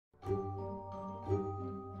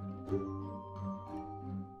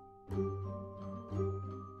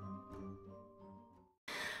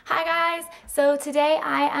So today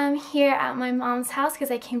I am here at my mom's house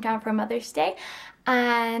because I came down for Mother's Day,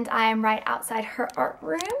 and I am right outside her art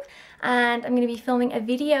room, and I'm going to be filming a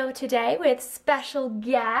video today with special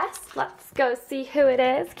guests. Let's go see who it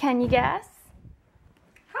is. Can you guess?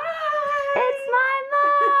 Hi! It's my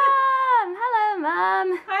mom! Hello,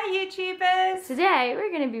 Mom! Hi, YouTubers! Today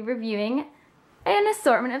we're going to be reviewing an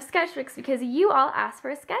assortment of sketchbooks because you all asked for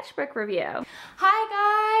a sketchbook review.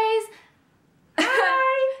 Hi, guys!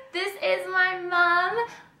 Hi! This is my mom.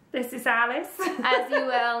 This is Alice. As you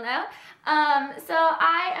well know. So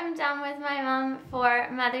I am down with my mom for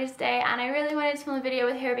Mother's Day, and I really wanted to film a video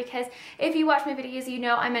with her because if you watch my videos, you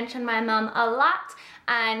know I mention my mom a lot,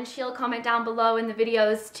 and she'll comment down below in the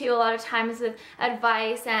videos too a lot of times with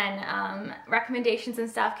advice and recommendations and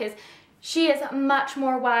stuff, because she is much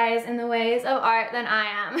more wise in the ways of art than I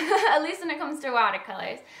am, at least when it comes to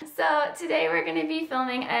watercolors. So today we're going to be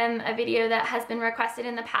filming a video that has been requested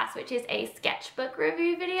in the past, which is a sketchbook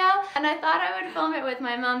review video. And I thought I would film it with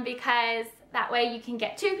my mom because that way you can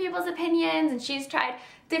get two people's opinions, and she's tried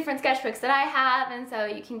different sketchbooks that I have, and so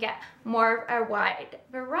you can get a wide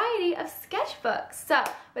variety of sketchbooks. So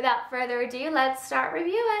without further ado, let's start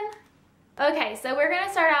reviewing. Okay, so we're going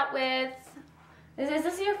to start out with, is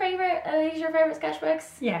this your favorite? Are these your favorite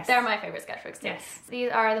sketchbooks? Yes. They're my favorite sketchbooks too. Yes.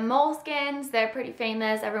 These are the Moleskines. They're pretty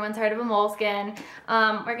famous. Everyone's heard of a Moleskine.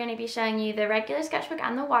 We're going to be showing you the regular sketchbook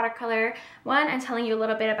and the watercolor one and telling you a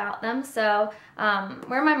little bit about them. So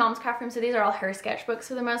we're in my mom's craft room, so these are all her sketchbooks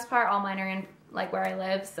for the most part. All mine are in like where I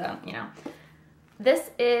live, so you know.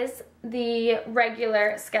 This is the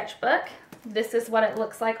regular sketchbook. This is what it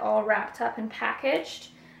looks like all wrapped up and packaged.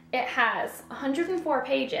 It has 104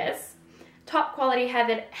 pages. Top quality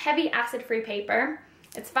heavy acid-free paper.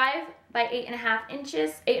 It's 5 by 8.5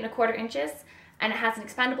 inches, 8.25 inches, and it has an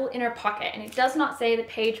expandable inner pocket. And it does not say the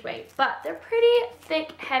page weight, but they're pretty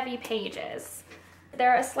thick, heavy pages.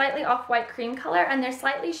 They're a slightly off-white cream color, and they're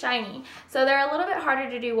slightly shiny, so they're a little bit harder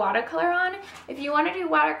to do watercolor on. If you want to do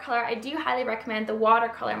watercolor, I do highly recommend the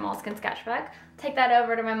watercolor Moleskine sketchbook. Take that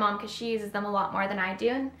over to my mom because she uses them a lot more than I do.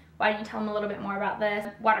 And why don't you tell them a little bit more about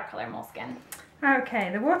the watercolor Moleskine?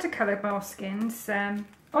 Okay, the watercolour Moleskines.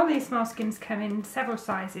 All these Moleskines come in several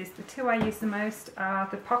sizes. The two I use the most are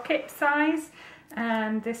the pocket size,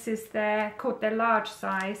 and this is called their large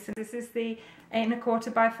size. So this is the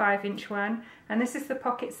 8.25 by 5 inch one, and this is the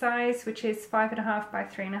pocket size, which is 5.5 by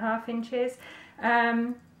 3.5 inches.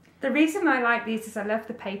 The reason I like these is I love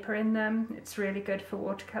the paper in them. It's really good for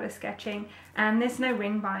watercolour sketching, and there's no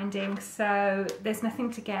ring binding, so there's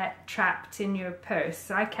nothing to get trapped in your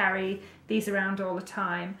purse. I carry these around all the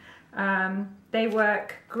time. They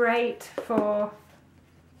work great for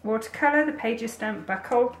watercolour. The pages don't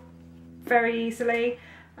buckle very easily.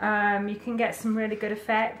 You can get some really good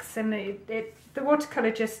effects, and the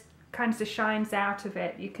watercolour just kind of shines out of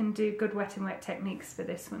it. You can do good wet and wet techniques for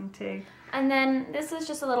this one too. And then this is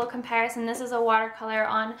just a little comparison. This is a watercolor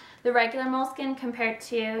on the regular Moleskine compared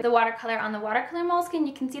to the watercolor on the watercolor Moleskine.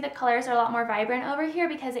 You can see the colors are a lot more vibrant over here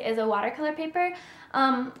because it is a watercolor paper.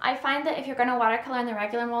 I find that if you're going to watercolor in the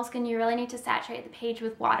regular Moleskine, you really need to saturate the page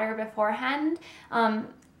with water beforehand.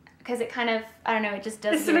 Because it kind of, I don't know, it just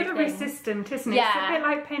does. It's a little resistant, isn't it? Yeah. It's a bit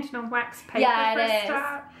like painting on wax paper yeah, for a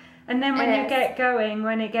start. And then when you get going,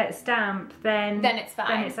 when it gets damp, then it's fine.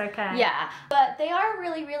 Then it's okay. Yeah, but they are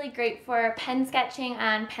really, really great for pen sketching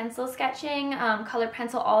and pencil sketching, colored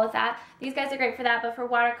pencil, all of that. These guys are great for that, but for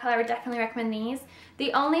watercolor, I would definitely recommend these.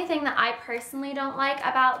 The only thing that I personally don't like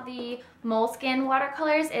about the Moleskine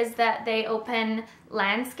watercolors is that they open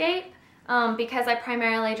landscape. Because I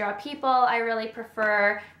primarily draw people, I really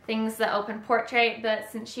prefer things that open portrait, but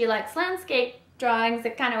since she likes landscape drawings,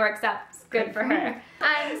 it kind of works out good for her.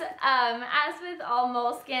 And as with all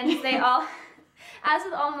Moleskines, they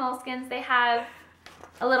have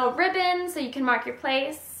a little ribbon so you can mark your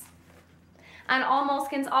place. And all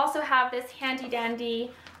Moleskines also have this handy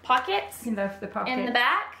dandy pockets in the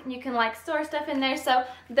back. You can like store stuff in there. So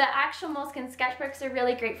the actual Moleskine sketchbooks are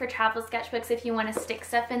really great for travel sketchbooks if you want to stick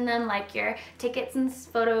stuff in them, like your tickets and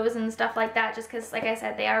photos and stuff like that, just because, like I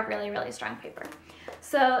said, they are really, really strong paper.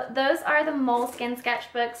 So those are the Moleskine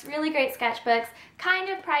sketchbooks. Really great sketchbooks. Kind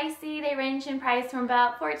of pricey. They range in price from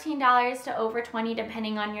about $14 to over $20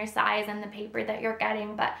 depending on your size and the paper that you're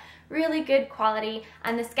getting, but really good quality.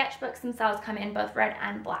 And the sketchbooks themselves come in both red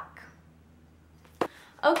and black.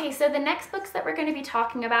 Okay, so the next books that we're going to be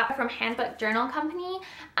talking about are from Handbook Journal Company,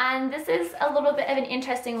 and this is a little bit of an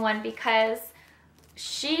interesting one because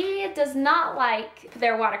she does not like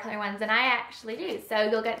their watercolor ones, and I actually do, so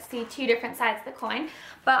you'll get to see two different sides of the coin.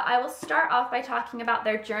 But I will start off by talking about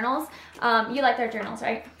their journals. You like their journals,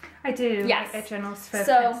 right? I do. Yes. Like journals for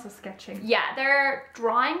pencil sketching. Yeah, their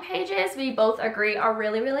drawing pages, we both agree, are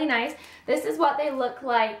really, really nice. This is what they look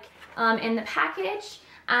like in the package.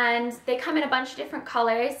 And they come in a bunch of different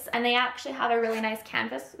colors, and they actually have a really nice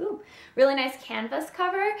canvas, really nice canvas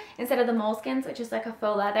cover instead of the moleskins, which is like a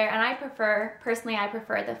faux leather. And I prefer, personally, I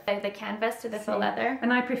prefer the canvas to the faux leather.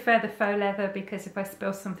 And I prefer the faux leather because if I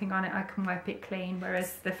spill something on it, I can wipe it clean,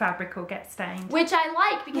 whereas the fabric will get stained. Which I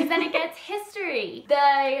like because then it gets history.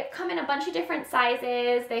 They come in a bunch of different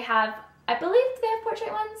sizes. They have, I believe, do they have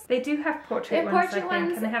portrait ones? They do have portrait ones, I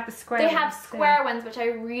think, and they have the square ones. They have square ones, which I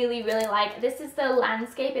really, really like. This is the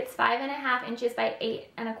landscape. It's 5.5 inches by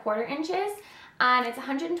 8.25 inches. And it's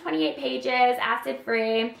 128 pages,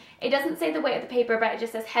 acid-free. It doesn't say the weight of the paper, but it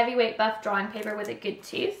just says heavyweight buff drawing paper with a good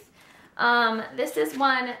tooth. This is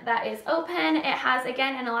one that is open. It has,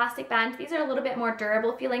 again, an elastic band. These are a little bit more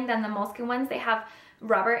durable feeling than the moleskin ones. They have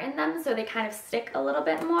rubber in them, so they kind of stick a little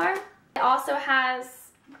bit more. It also has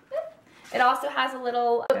a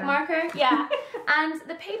little bookmarker, yeah. And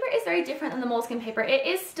the paper is very different than the moleskin paper. It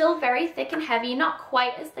is still very thick and heavy, not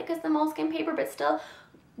quite as thick as the moleskin paper, but still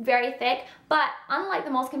very thick. But unlike the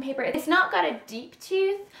moleskin paper, it's not got a deep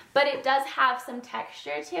tooth, but it does have some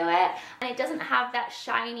texture to it, and it doesn't have that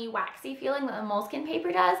shiny, waxy feeling that the moleskin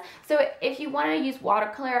paper does. So if you want to use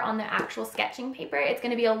watercolor on the actual sketching paper, it's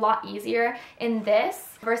going to be a lot easier in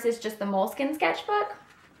this versus just the moleskin sketchbook.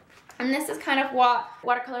 And this is kind of what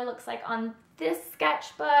watercolor looks like on this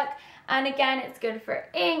sketchbook. And again, it's good for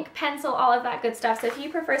ink, pencil, all of that good stuff. So if you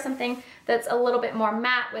prefer something that's a little bit more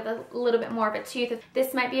matte with a little bit more of a tooth,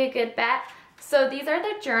 this might be a good bet. So these are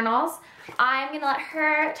the journals. I'm gonna let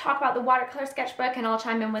her talk about the watercolor sketchbook, and I'll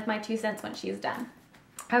chime in with my 2 cents when she's done.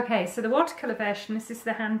 Okay, so the watercolor version, this is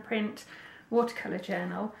the handprint watercolor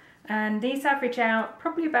journal. And these average out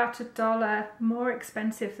probably about $1 more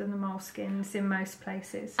expensive than the moleskins in most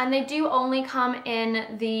places. And they do only come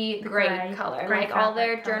in the gray color. Like all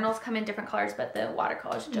their journals come in different colors, but the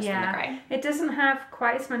watercolor is just in the gray. It doesn't have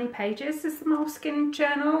quite as many pages as the moleskin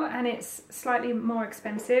journal, and it's slightly more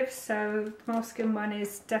expensive. So the moleskin one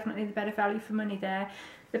is definitely the better value for money there.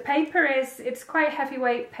 The paper it's quite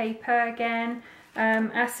heavyweight paper again.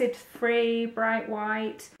 Acid free, bright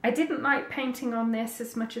white. I didn't like painting on this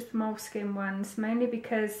as much as the moleskin ones, mainly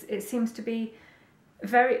because it seems to be a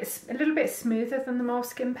little bit smoother than the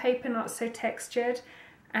moleskin paper, not so textured,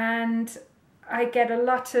 and I get a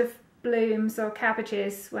lot of blooms or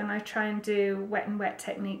cabbages when I try and do wet and wet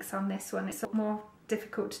techniques on this one. It's more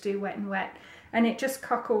difficult to do wet and wet, and it just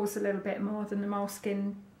cockles a little bit more than the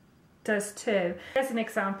moleskin does too. As an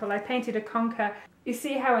example, I painted a conker. You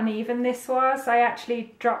see how uneven this was? I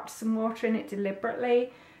actually dropped some water in it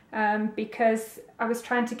deliberately because I was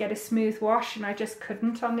trying to get a smooth wash and I just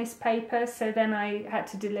couldn't on this paper, so then I had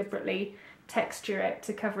to deliberately texture it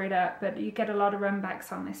to cover it up, but you get a lot of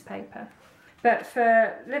runbacks on this paper. But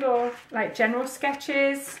for little like general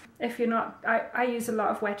sketches, if you're not, I use a lot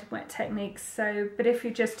of wet and wet techniques, so, but if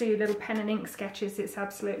you just do little pen and ink sketches, it's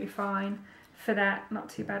absolutely fine. For that, not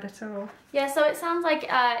too bad at all. Yeah, so it sounds like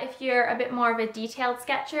if you're a bit more of a detailed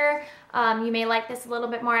sketcher, you may like this a little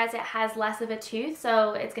bit more as it has less of a tooth,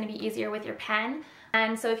 so it's going to be easier with your pen.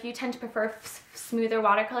 And so if you tend to prefer smoother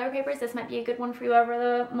watercolor papers, this might be a good one for you over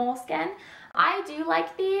the moleskin. I do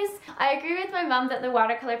like these. I agree with my mom that the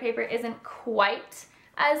watercolor paper isn't quite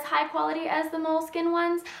as high quality as the moleskin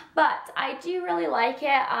ones, but I do really like it.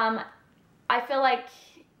 I feel like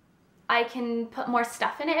I can put more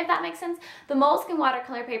stuff in it, if that makes sense. The moleskin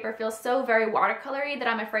watercolor paper feels so very watercolory that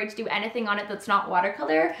I'm afraid to do anything on it that's not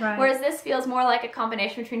watercolor, whereas this feels more like a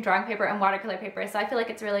combination between drawing paper and watercolor paper, so I feel like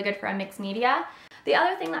it's really good for a mixed media. The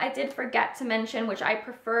other thing that I did forget to mention, which I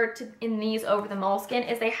prefer in these over the moleskin,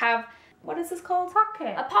 is they have, what is this called?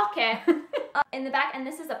 Pocket. A pocket in the back, and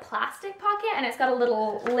this is a plastic pocket, and it's got a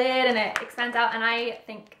little lid and it expands out, and I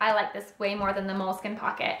think I like this way more than the moleskin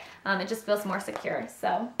pocket. It just feels more secure.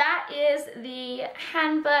 So that is the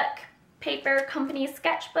handbook paper company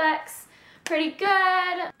sketchbooks. Pretty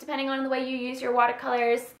good. Depending on the way you use your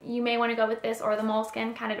watercolors, you may want to go with this or the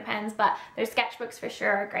moleskin, kind of depends, but their sketchbooks for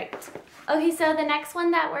sure are great. Okay, so the next one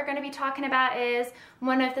that we're going to be talking about is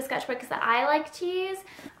one of the sketchbooks that I like to use.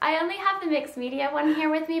 I only have the mixed media one here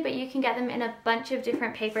with me, but you can get them in a bunch of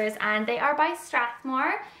different papers, and they are by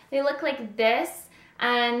Strathmore. They look like this,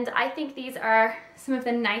 and I think these are some of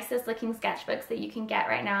the nicest looking sketchbooks that you can get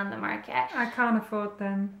right now on the market. I can't afford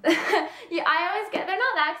them. Yeah, I always get, they're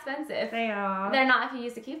not that expensive. They are. They're not if you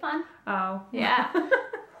use a coupon. Oh. Yeah.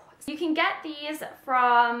 You can get these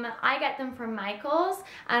from, I get them from Michael's,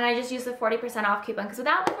 and I just use the 40% off coupon, because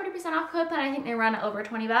without the 40% off coupon, I think they run over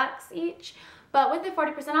 20 bucks each. But with the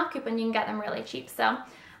 40% off coupon, you can get them really cheap. So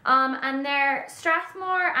And they're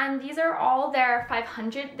Strathmore, and these are all their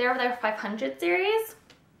 500, they're their 500 series.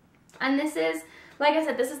 And this is, like I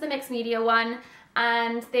said, this is the mixed media one,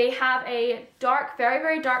 and they have a dark, very,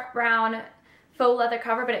 very dark brown faux leather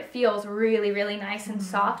cover, but it feels really, really nice and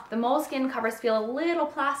soft. The moleskin covers feel a little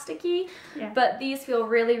plasticky, but these feel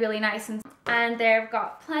really, really nice, and they've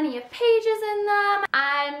got plenty of pages in them,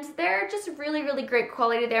 and they're just really, really great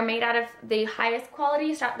quality. They're made out of the highest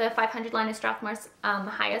quality. The 500 line is Strathmore's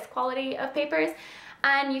highest quality of papers,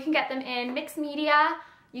 and you can get them in mixed media.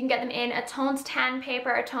 You can get them in a toned tan paper,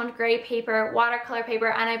 a toned gray paper, watercolor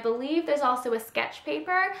paper, and I believe there's also a sketch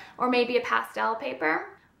paper or maybe a pastel paper.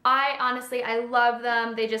 I love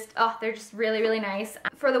them. They just, they're just really, really nice.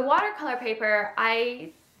 For the watercolor paper,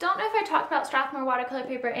 I don't know if I talked about Strathmore watercolor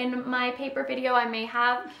paper in my paper video. I may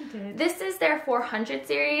have. You did. This is their 400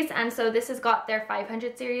 series, and so this has got their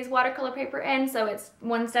 500 series watercolor paper in, so it's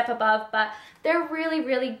one step above, but they're really,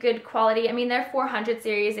 really good quality. I mean, their 400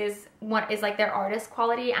 series is like their artist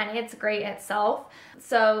quality, and it's great itself.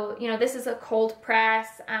 So, you know, this is a cold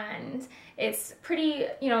press, and it's pretty,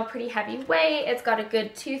 you know, pretty heavy weight. It's got a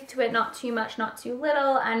good tooth to it, not too much, not too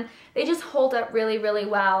little, and they just hold up really, really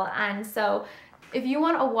well. And so if you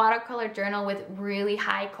want a watercolor journal with really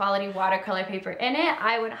high quality watercolor paper in it,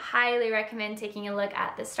 I would highly recommend taking a look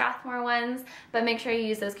at the Strathmore ones, but make sure you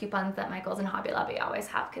use those coupons that Michaels and Hobby Lobby always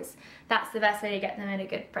have, because that's the best way to get them at a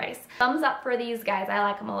good price. Thumbs up for these guys, I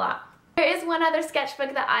like them a lot. There is one other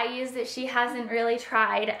sketchbook that I use that she hasn't really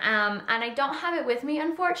tried, and I don't have it with me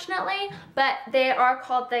unfortunately, but they are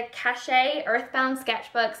called the Cachet Earthbound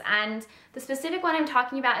sketchbooks, and the specific one I'm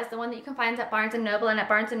talking about is the one that you can find at Barnes & Noble, and at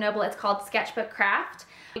Barnes & Noble it's called Sketchbook Craft,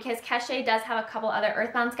 because Cachet does have a couple other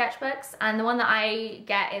earthbound sketchbooks, and the one that I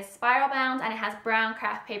get is spiral bound, and it has brown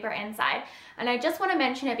craft paper inside. And I just want to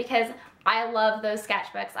mention it because I love those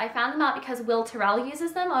sketchbooks. I found them out because Will Terrell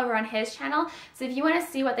uses them over on his channel. So if you want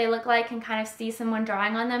to see what they look like and kind of see someone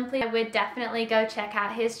drawing on them, please, I would definitely go check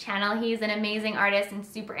out his channel. He's an amazing artist and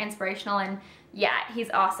super inspirational, and yeah,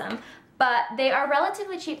 he's awesome. But they are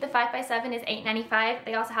relatively cheap. The 5x7 is $8.95.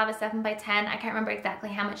 They also have a 7x10. I can't remember exactly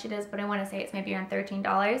how much it is, but I want to say it's maybe around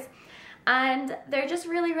 $13. And they're just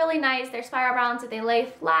really, really nice. They're spiral bound, so they lay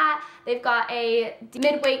flat. They've got a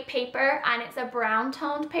mid-weight paper, and it's a brown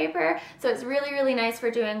toned paper, so it's really, really nice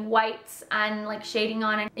for doing whites and like shading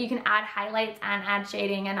on it. You can add highlights and add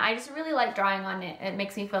shading, and I just really like drawing on it. It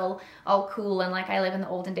makes me feel all cool and like I live in the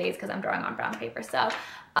olden days because I'm drawing on brown paper. So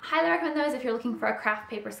I highly recommend those if you're looking for a craft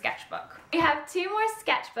paper sketchbook. We have two more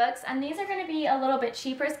sketchbooks, and these are going to be a little bit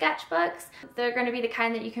cheaper sketchbooks. They're going to be the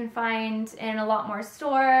kind that you can find in a lot more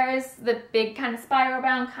stores, the big kind of spiral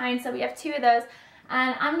bound kind. So we have two of those,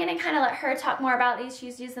 and I'm going to kind of let her talk more about these.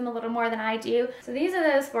 She's used them a little more than I do. So these are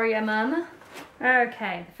those for you, Mum.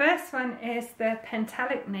 Okay, the first one is the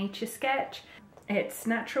Pentalic Nature Sketch. It's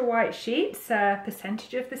natural white sheets. A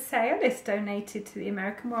percentage of the sale is donated to the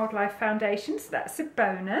American Wildlife Foundation, so that's a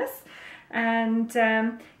bonus. And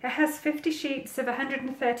it has 50 sheets of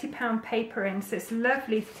 130-pound paper in, so it's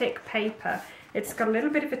lovely thick paper. It's got a little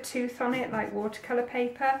bit of a tooth on it like watercolour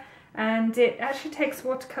paper, and it actually takes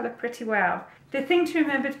watercolour pretty well. The thing to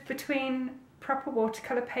remember between proper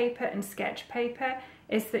watercolour paper and sketch paper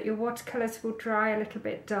is that your watercolours will dry a little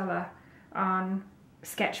bit duller on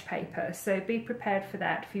sketch paper, so be prepared for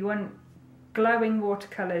that. If you want glowing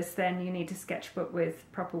watercolours, then you need a sketchbook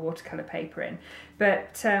with proper watercolour paper in.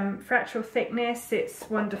 But for actual thickness, it's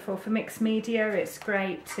wonderful. For mixed media, it's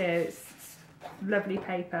great too. It's lovely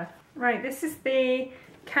paper. Right, this is the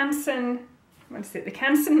Canson, what is it? The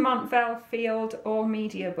Canson Montvale Field All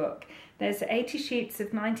Media book. There's 80 sheets of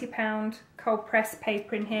 90-pound cold press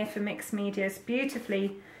paper in here for mixed media. It's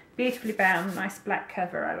beautifully bound, nice black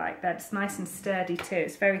cover. I like that. It's nice and sturdy too.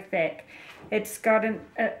 It's very thick. It's got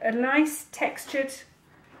a nice textured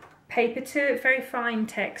paper to it, very fine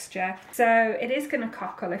texture. So it is going to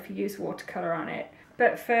cockle if you use watercolour on it.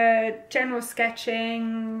 But for general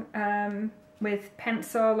sketching with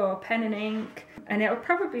pencil or pen and ink, and it'll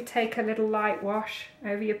probably take a little light wash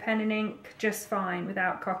over your pen and ink just fine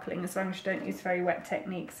without cockling, as long as you don't use very wet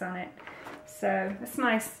techniques on it. So it's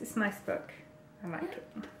nice. It's a nice book. I like it.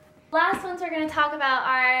 Last ones we're going to talk about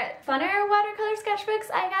are funner watercolor sketchbooks,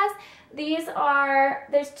 I guess. These are,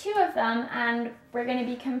 there's two of them, and we're going to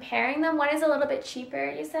be comparing them. One is a little bit cheaper,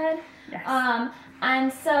 you said? Yes.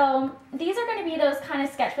 And so these are going to be those kind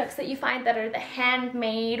of sketchbooks that you find that are the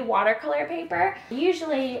handmade watercolor paper.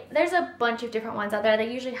 Usually, there's a bunch of different ones out there.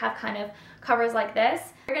 They usually have kind of covers like this.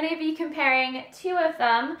 We're going to be comparing two of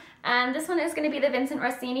them, and this one is going to be the Vincent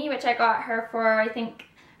Rossini, which I got her for, I think,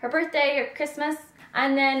 her birthday or Christmas.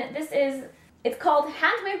 And then this is It's called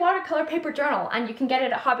Handmade Watercolor Paper Journal, and you can get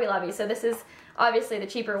it at Hobby Lobby. So this is obviously the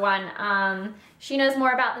cheaper one. She knows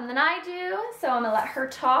more about them than I do, so I'm gonna let her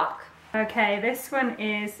talk. Okay, this one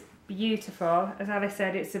is beautiful. As Alice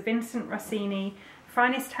said, it's a Vincent Rossini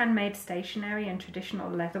Finest Handmade Stationery and Traditional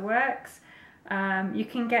Leatherworks. You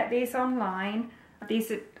can get these online.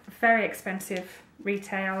 These are very expensive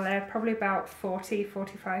retail. They're probably about $40,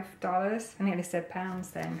 $45. I nearly said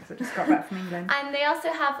pounds then because I just got back from England. And they also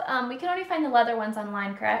have, we can only find the leather ones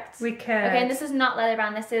online, correct? We could. Okay, and this is not leather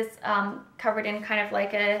bound. This is covered in kind of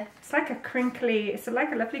like a... It's like a crinkly, it's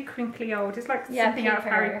like a lovely crinkly old, it's like something out of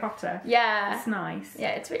Harry Potter. Yeah. It's nice. Yeah,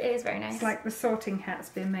 it is very nice. It's like the Sorting Hat's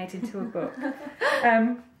been made into a book.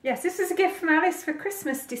 Yes, this was a gift from Alice for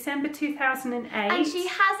Christmas, December 2008. And she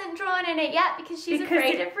hasn't drawn in it yet because she's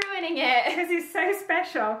afraid of ruining it. Because it's so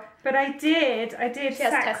special. But I did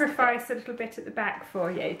sacrifice a little bit at the back for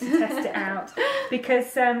you to test it out.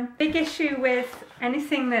 Because big issue with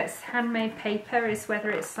anything that's handmade paper is whether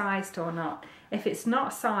it's sized or not. If it's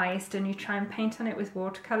not sized and you try and paint on it with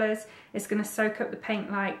watercolours, it's going to soak up the paint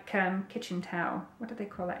like kitchen towel. What do they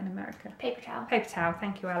call that in America? Paper towel. Paper towel,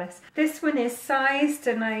 thank you, Alice. This one is sized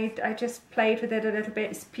and I just played with it a little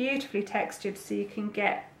bit. It's beautifully textured, so you can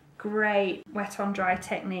get great wet on dry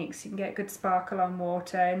techniques. You can get good sparkle on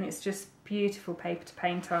water, and it's just beautiful paper to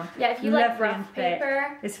paint on. Yeah, if you like rough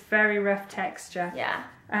paper. It's very rough texture. Yeah.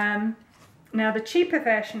 Now the cheaper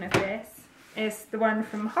version of this is the one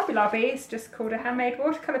from Hobby Lobby. It's just called a Handmade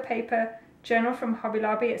Watercolour Paper Journal from Hobby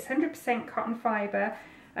Lobby. It's 100% cotton fibre,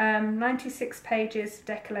 96 pages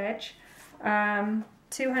decollage,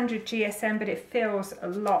 200 GSM, but it feels a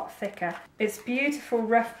lot thicker. It's beautiful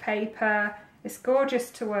rough paper. It's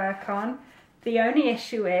gorgeous to work on. The only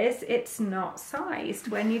issue is it's not sized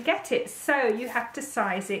when you get it, so you have to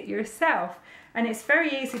size it yourself. And it's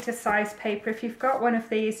very easy to size paper. If you've got one of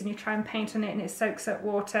these and you try and paint on it and it soaks up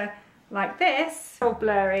water, like this, all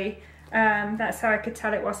blurry, that's how I could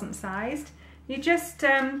tell it wasn't sized. You just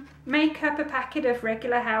make up a packet of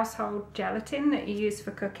regular household gelatin that you use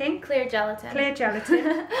for cooking. Clear gelatin. Clear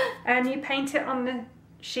gelatin. And you paint it on the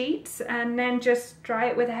sheets and then just dry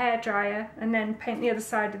it with a hairdryer and then paint the other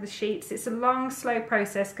side of the sheets. It's a long, slow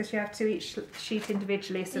process because you have to each sheet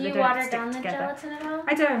individually so they don't stick together. Do you water down the gelatin at all?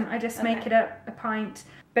 I don't, I just make it up a pint.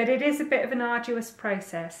 But it is a bit of an arduous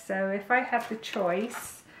process, so if I had the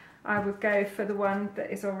choice, I would go for the one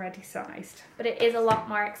that is already sized. But it is a lot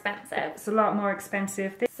more expensive. It's a lot more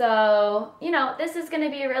expensive. So, you know, this is going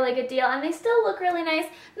to be a really good deal. And they still look really nice.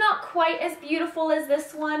 Not quite as beautiful as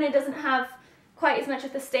this one. It doesn't have quite as much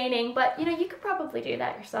of the staining. But, you know, you could probably do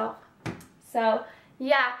that yourself. So,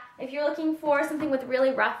 yeah, if you're looking for something with really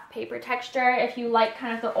rough paper texture, if you like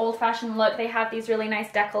kind of the old-fashioned look, they have these really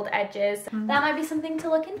nice deckled edges. That might be something to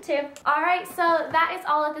look into. Alright, so that is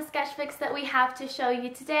all of the sketchbooks that we have to show you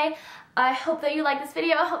today. I hope that you like this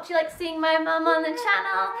video. I hope you like seeing my mom on the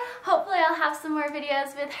channel. Hopefully I'll have some more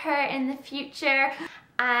videos with her in the future.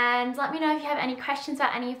 And let me know if you have any questions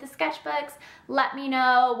about any of the sketchbooks. Let me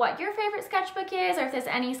know what your favorite sketchbook is, or if there's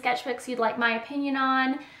any sketchbooks you'd like my opinion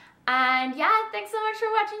on. And yeah, thanks so much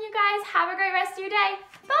for watching, you guys. Have a great rest of your day.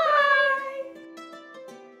 Bye!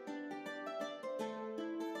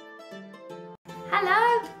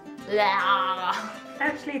 Hello!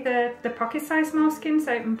 Actually, the pocket-sized moleskins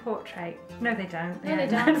open portrait. No, they don't. No, they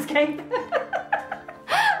don't. Landscape.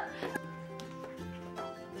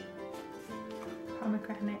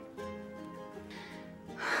 Pomegranate.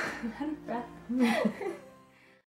 I'm out of breath.